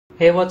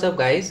Hey, what's up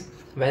guys?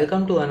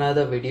 Welcome to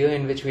another video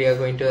in which we are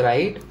going to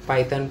write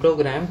Python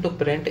program to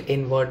print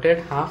inverted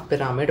half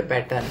pyramid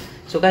pattern.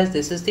 So guys,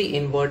 this is the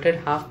inverted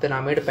half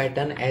pyramid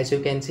pattern. As you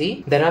can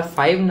see, there are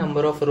 5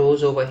 number of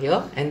rows over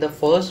here, and the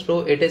first row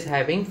it is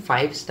having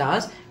 5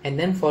 stars, and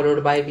then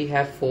followed by we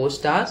have 4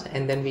 stars,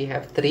 and then we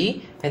have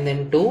 3, and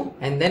then 2,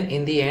 and then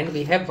in the end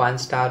we have 1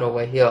 star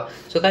over here.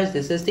 So guys,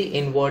 this is the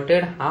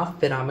inverted half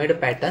pyramid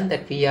pattern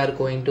that we are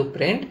going to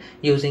print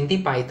using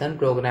the Python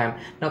program.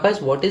 Now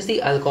guys, what is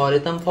the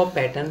algorithm for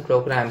pattern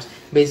programs?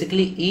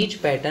 Basically,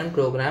 each pattern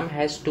program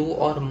has 2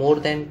 or more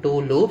than 2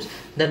 loops.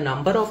 The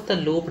number of the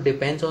loop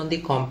depends on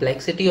the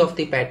complexity of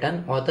the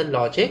pattern or the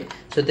logic.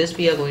 So this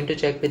we are going to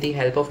check with the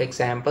help of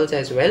examples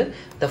as well.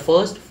 The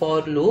first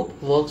for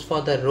loop works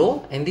for the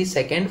row, and the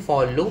second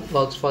for loop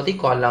works for the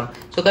column.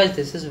 So guys,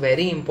 this is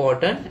very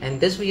important, and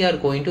this we are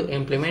going to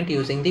implement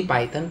using the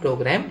Python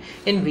program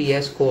in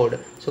VS Code.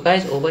 So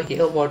guys, over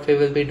here what we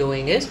will be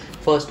doing is,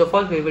 first of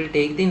all we will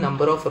take the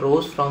number of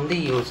rows from the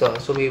user.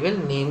 So we will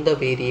name the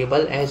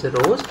variable as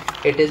rows.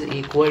 It is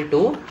equal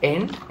to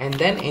int, and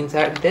then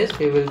inside this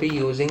we will be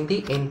using the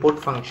input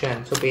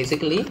function. So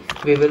basically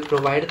we will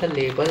provide the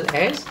label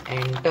as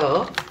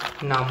enter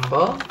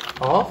number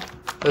of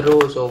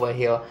rows over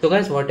here. So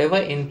guys, whatever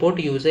input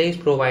user is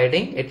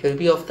providing, it will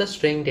be of the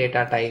string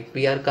data type.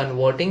 We are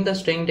converting the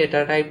string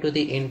data type to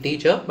the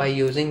integer by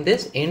using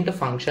this int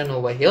function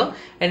over here,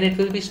 and it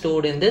will be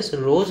stored in this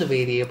rows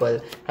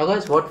variable. Now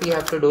guys, what we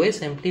have to do is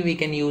simply we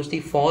can use the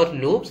for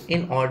loops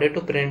in order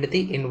to print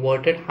the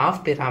inverted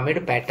half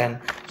pyramid pattern.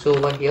 So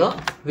over here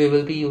we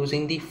will be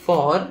using the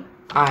for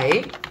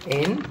I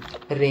in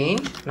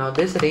range. Now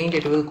this range,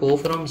 it will go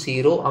from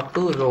 0 up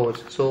to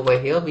rows. So over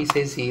here we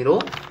say 0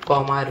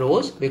 comma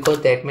rows,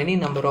 because that many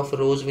number of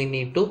rows we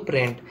need to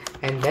print.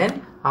 And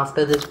then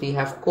after this we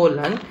have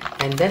colon,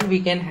 and then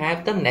we can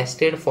have the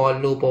nested for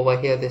loop over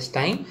here this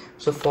time.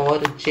 So for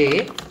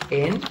j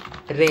in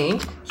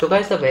range. So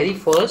guys, the very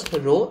first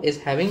row is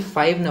having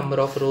 5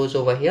 number of rows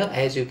over here,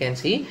 as you can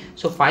see.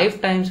 So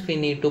 5 times we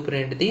need to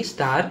print the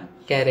star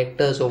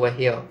characters over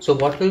here. So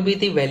what will be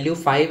the value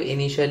 5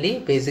 initially?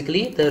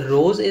 Basically the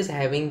rows is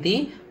having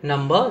the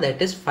number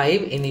that is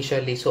 5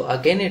 initially. So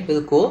again it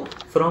will go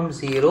from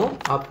 0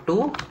 up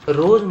to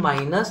rows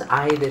minus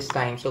I this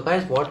time. So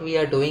guys, what we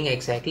are doing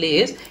exactly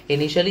is,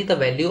 initially the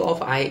value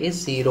of I is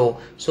 0.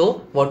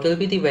 So what will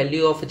be the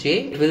value of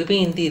j? It will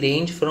be in the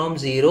range from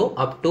 0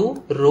 up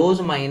to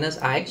rows minus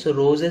I. So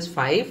rows is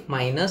 5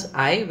 minus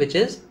I, which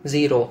is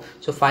 0.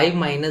 So 5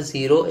 minus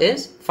 0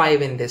 is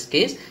 5 in this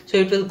case. So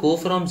it will go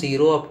from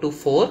 0 up to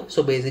 4.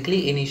 So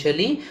basically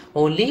initially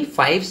only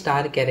 5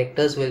 star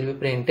characters will be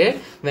printed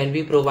when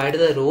we provide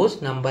the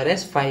rows number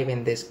as 5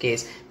 in this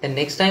case. The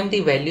next time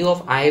the value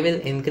of I will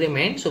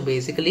increment. So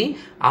basically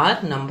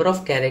our number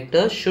of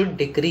characters should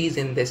decrease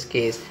in this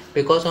case,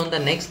 because on the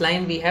next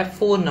line we have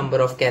 4 number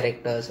of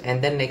characters,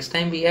 and then next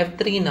time we have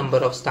 3 number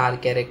of star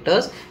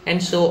characters,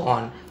 and so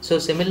on. So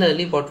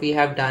similarly what we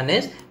have done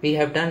is, we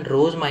have done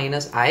rows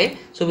minus I.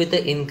 So with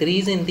the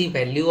increase in the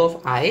value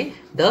of I,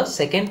 the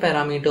second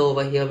parameter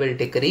over here will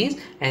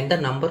decrease, and the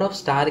number of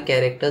star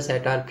characters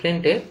that are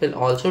printed will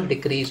also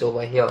decrease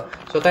over here.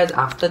 So guys,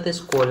 after this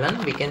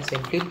colon we can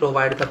simply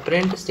provide the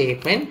print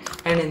statement,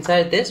 and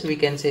inside this we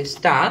can say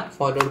star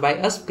followed by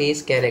a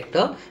space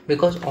character,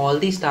 because all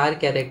the star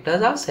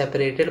characters are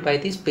separated by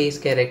the space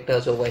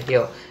characters over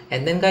here.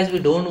 And then guys, we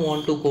don't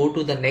want to go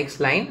to the next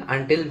line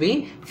until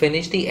we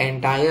finish the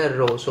entire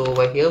row. So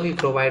over here we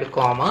provide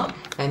comma,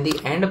 and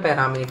the end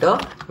parameter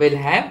will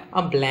have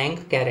a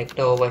blank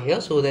character over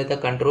here, so that the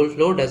control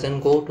flow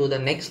doesn't go to the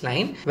next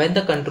line when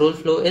the control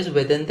flow is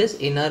within this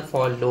inner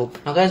for loop.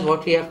 Now guys,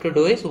 what we have to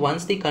do is,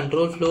 once the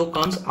control flow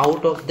comes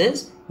out of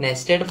this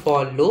nested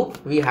for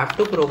loop, we have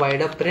to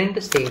provide a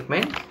print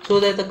statement so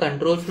that the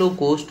control flow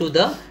goes to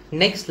the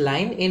next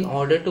line in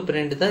order to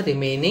print the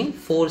remaining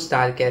 4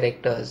 star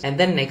characters. And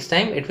then next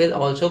time it will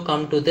also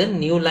come to the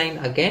new line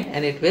again,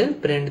 and it will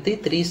print the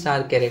 3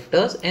 star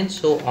characters, and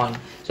so on.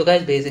 So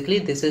guys, basically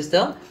this is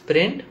the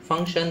print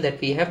function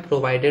that we have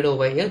provided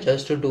over here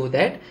just to do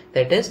that.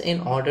 That is in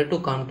order to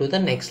come to the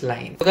next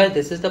line. So guys,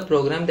 this is the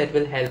program that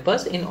will help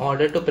us in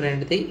order to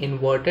print the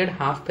inverted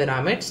half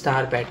pyramid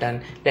star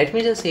pattern. Let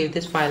me just save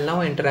this file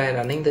now and try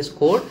running this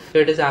code. So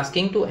it is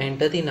asking to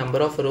enter the number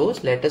of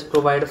rows. Let us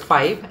provide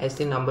 5 as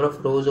the number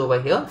of rows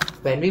over here.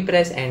 When we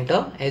press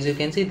enter, as you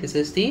can see, this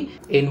is the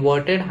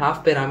inverted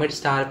half pyramid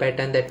star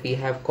pattern that we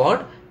have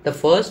got. The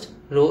first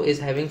row is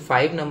having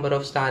 5 number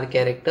of star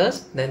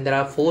characters, then there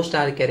are 4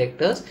 star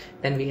characters,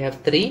 then we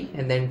have 3,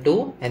 and then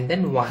 2, and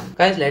then 1.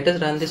 Guys, let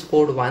us run this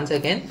code once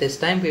again. This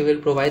time we will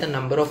provide the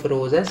number of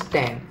rows as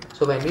 10.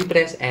 So when we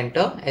press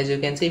enter, as you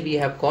can see, we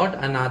have got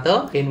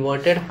another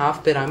inverted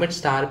half pyramid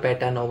star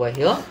pattern over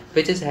here,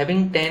 which is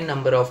having 10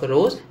 number of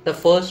rows. The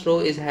first row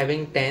is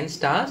having 10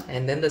 stars,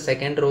 and then the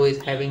second row is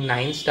having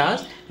 9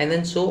 stars, and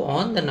then so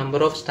on. The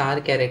number of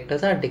star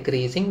characters are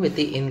decreasing with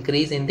the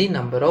increase in the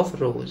number of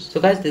rows.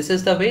 So guys, this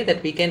is the way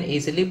that we can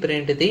easily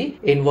print the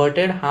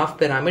inverted half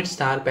pyramid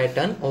star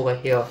pattern over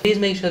here. Please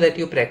make sure that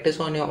you practice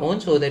on your own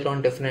so that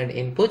on different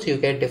inputs you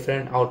get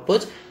different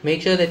outputs.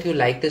 Make sure that you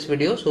like this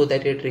video so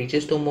that it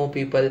reaches to more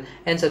people,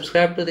 and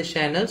subscribe to this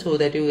channel so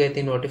that you get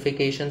the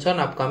notifications on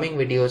upcoming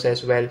videos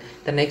as well.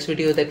 The next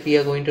video that we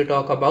are going to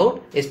talk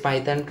about is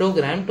Python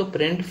program to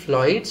print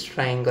Floyd's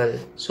triangle.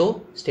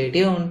 So stay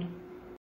tuned.